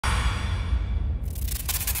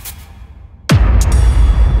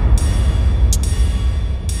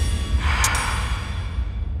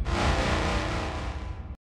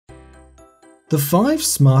The 5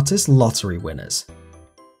 smartest lottery winners.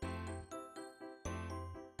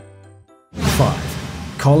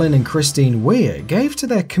 5. Colin and Christine Weir gave to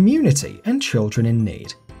their community and children in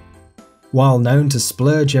need. While known to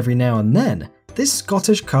splurge every now and then, this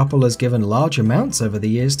Scottish couple has given large amounts over the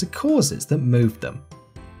years to causes that moved them.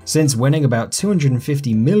 Since winning about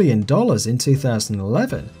 $250 million in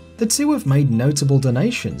 2011, the two have made notable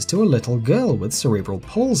donations to a little girl with cerebral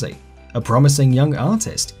palsy, a promising young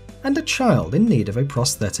artist, and a child in need of a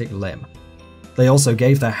prosthetic limb. They also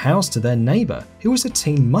gave their house to their neighbour, who was a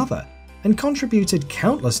teen mother, and contributed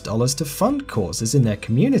countless dollars to fund causes in their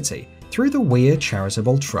community through the Weir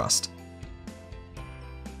Charitable Trust.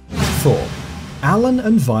 4. Alan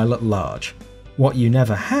and Violet Large. What you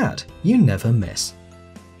never had, you never miss.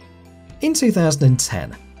 In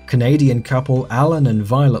 2010, Canadian couple Alan and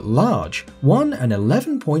Violet Large won an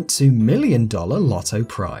 $11.2 million lotto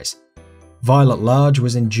prize. Violet Large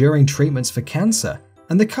was enduring treatments for cancer,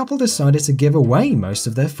 and the couple decided to give away most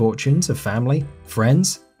of their fortune to family,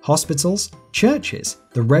 friends, hospitals, churches,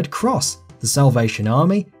 the Red Cross, the Salvation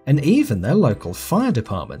Army, and even their local fire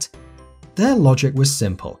department. Their logic was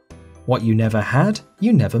simple. What you never had,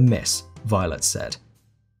 you never miss, Violet said.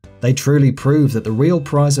 They truly prove that the real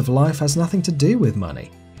prize of life has nothing to do with money.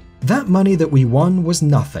 That money that we won was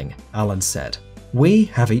nothing, Alan said. We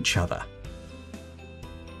have each other.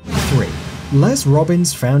 3. Les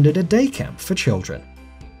Robbins founded a day camp for children.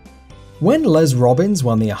 When Les Robbins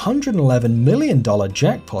won the $111 million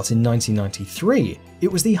jackpot in 1993,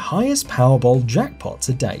 it was the highest Powerball jackpot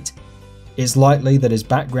to date. It's likely that his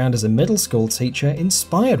background as a middle school teacher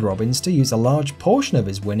inspired Robbins to use a large portion of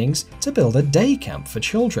his winnings to build a day camp for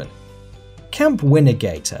children. Camp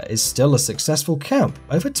Winnegator is still a successful camp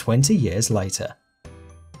over 20 years later.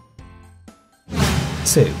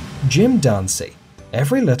 2. Jim Dancy.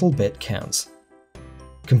 Every little bit counts.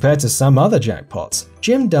 Compared to some other jackpots,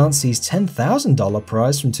 Jim Dancy's $10,000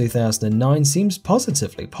 prize from 2009 seems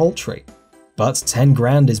positively paltry. But 10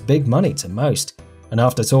 grand is big money to most, and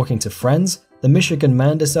after talking to friends, the Michigan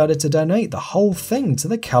man decided to donate the whole thing to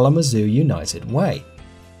the Kalamazoo United Way.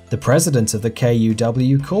 The president of the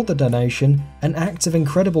KUW called the donation an act of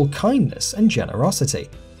incredible kindness and generosity,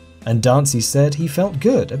 and Dancy said he felt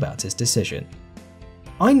good about his decision.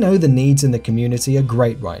 I know the needs in the community are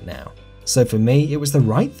great right now, so for me it was the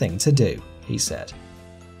right thing to do, he said.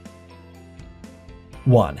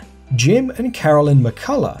 1. Jim and Carolyn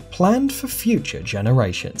McCullough planned for future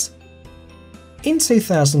generations. In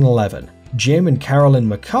 2011, Jim and Carolyn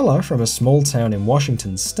McCullough from a small town in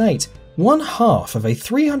Washington state won half of a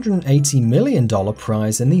 $380 million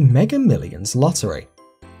prize in the Mega Millions lottery.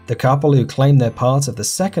 The couple, who claimed their part of the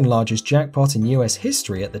second largest jackpot in US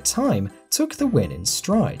history at the time, took the win in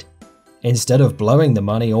stride. Instead of blowing the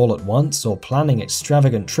money all at once or planning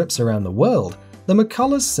extravagant trips around the world, the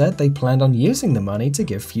McCulloughs said they planned on using the money to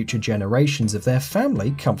give future generations of their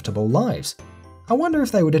family comfortable lives. I wonder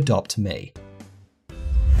if they would adopt me.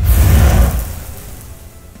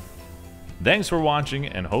 Thanks for watching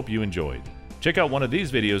and hope you enjoyed. Check out one of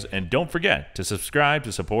these videos and don't forget to subscribe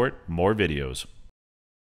to support more videos.